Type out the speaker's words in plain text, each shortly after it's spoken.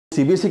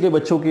CBSE के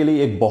बच्चों के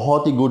लिए एक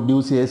बहुत ही गुड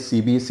न्यूज़ है।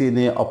 सीबीएसई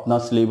ने अपना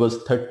सिलेबस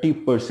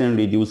 30%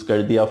 रिड्यूस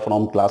कर दिया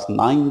from class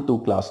 9 to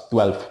class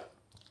 12।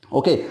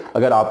 Okay,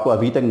 अगर आपको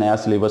अभी तक नया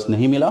सिलेबस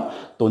नहीं मिला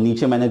तो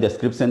नीचे मैंने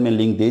डिस्क्रिप्शन में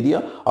लिंक दे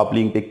दिया, आप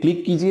लिंक पे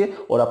क्लिक कीजिए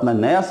और अपना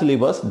नया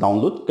सिलेबस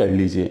डाउनलोड कर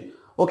लीजिए।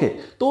 ओके,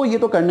 तो ये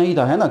तो करना ही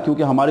था, है ना,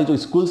 क्योंकि हमारे जो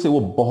स्कूल से वो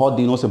बहुत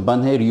दिनों से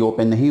बंद है,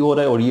 रीओपन नहीं हो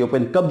रहा है, और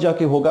रीओपन कब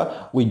जाके होगा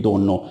we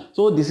don't know.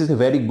 So this is a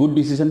very good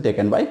decision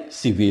taken by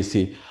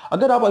CBSE.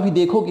 अगर आप अभी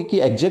देखोगे कि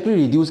एग्जैक्टली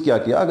रिड्यूस क्या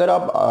किया, अगर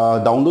आप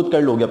डाउनलोड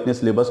कर लोगे अपने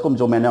सिलेबस को,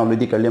 जो मैंने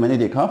ऑलरेडी कर लिया, मैंने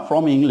देखा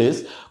फ्रॉम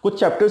इंग्लिश कुछ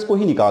चैप्टर्स को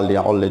ही निकाल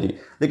दिया ऑलरेडी।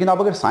 लेकिन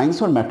आप अगर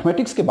साइंस और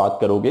मैथमेटिक्स की बात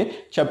करोगे,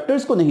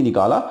 चैप्टर्स को नहीं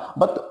निकाला,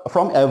 बट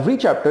फ्रॉम एवरी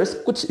चैप्टर्स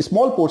कुछ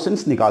स्मॉल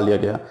पोर्शंस निकाल लिया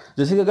गया।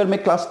 जैसे कि अगर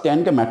मैं क्लास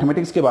 10 के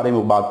मैथमेटिक्स के बारे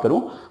में बात करूं,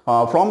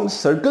 from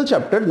circle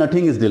chapter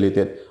nothing is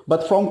deleted, but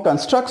from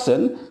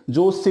construction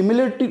जो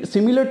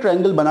सिमिलर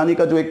ट्रायंगल बनाने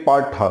का जो एक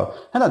पार्ट था,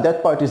 है ना,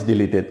 that part is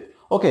deleted.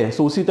 Okay,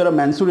 सो उसी तरह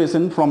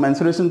mensuration, from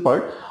mensuration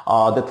part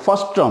that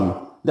first term,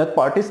 that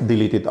part is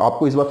deleted.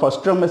 आपको इस बार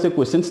फर्स्ट टर्म में से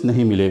क्वेश्चंस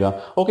नहीं मिलेगा।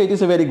 Okay, it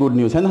is a very good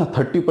news, है ना,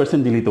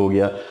 30% डिलीट हो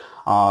गया।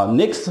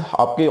 नेक्स्ट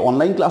आपके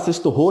ऑनलाइन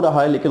क्लासेस तो हो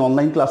रहा है, लेकिन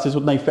ऑनलाइन क्लासेस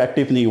उतना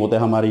इफेक्टिव नहीं होता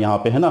है हमारे यहाँ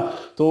पे, है ना।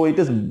 तो it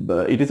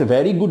is a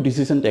very good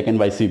decision taken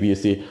by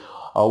CBSE.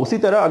 उसी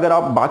तरह अगर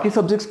आप बाकी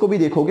सब्जेक्ट्स को भी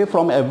देखोगे,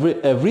 from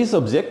every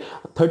subject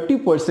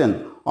 30%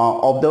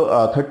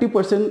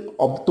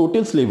 of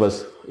total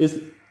syllabus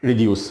is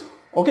reduce.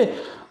 Okay,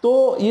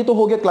 तो ये तो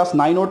हो गया क्लास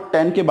 9 और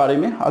 10 के बारे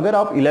में। अगर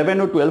आप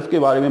 11 और 12 के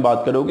बारे में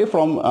बात करोगे,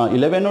 फ्रॉम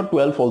 11 और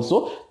 12 also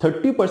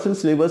 30%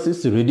 syllabus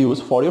is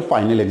reduce for your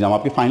final exam.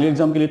 आपके फाइनल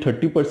एग्जाम के लिए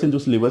 30% जो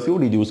सिलेबस है वो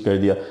रिड्यूस कर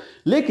दिया।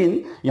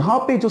 लेकिन यहाँ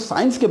पे जो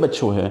साइंस के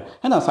बच्चों है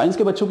ना, साइंस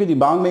के बच्चों के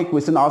दिमाग में एक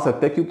क्वेश्चन आ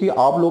सकता है, क्योंकि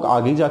आप लोग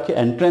आगे जाके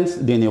एंट्रेंस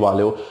देने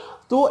वाले हो,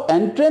 तो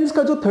एंट्रेंस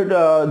का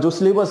जो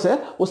सिलेबस है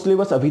वो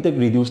सिलेबस अभी तक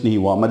रिड्यूस नहीं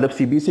हुआ। मतलब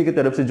सीबीएसई की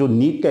तरफ से जो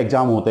नीट का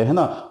एग्जाम होते हैं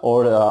ना,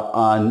 और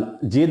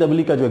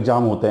जेडब्ल्यू का जो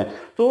एग्जाम होते हैं,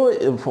 तो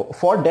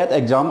फॉर दैट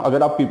एग्जाम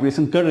अगर आप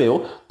प्रिपरेशन कर रहे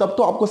हो तब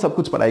तो आपको सब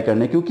कुछ पढ़ाई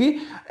करना है, क्योंकि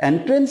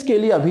एंट्रेंस के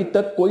लिए अभी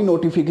तक कोई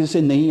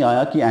नोटिफिकेशन नहीं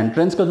आया कि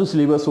एंट्रेंस का जो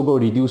सिलेबस होगा वो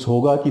रिड्यूस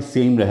होगा कि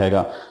सेम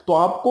रहेगा। तो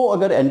आपको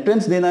अगर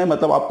एंट्रेंस देना है,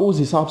 मतलब आपको उस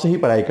हिसाब से ही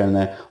पढ़ाई करना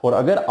है। और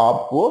अगर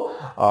आपको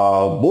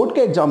बोर्ड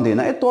का एग्जाम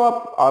देना है तो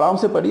आप आराम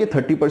से पढ़िए,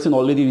 30%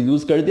 ऑलरेडी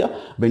रिड्यूस कर दिया,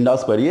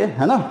 बिंदास पढ़िए,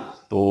 है ना।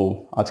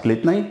 तो आज के लिए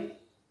इतना ही।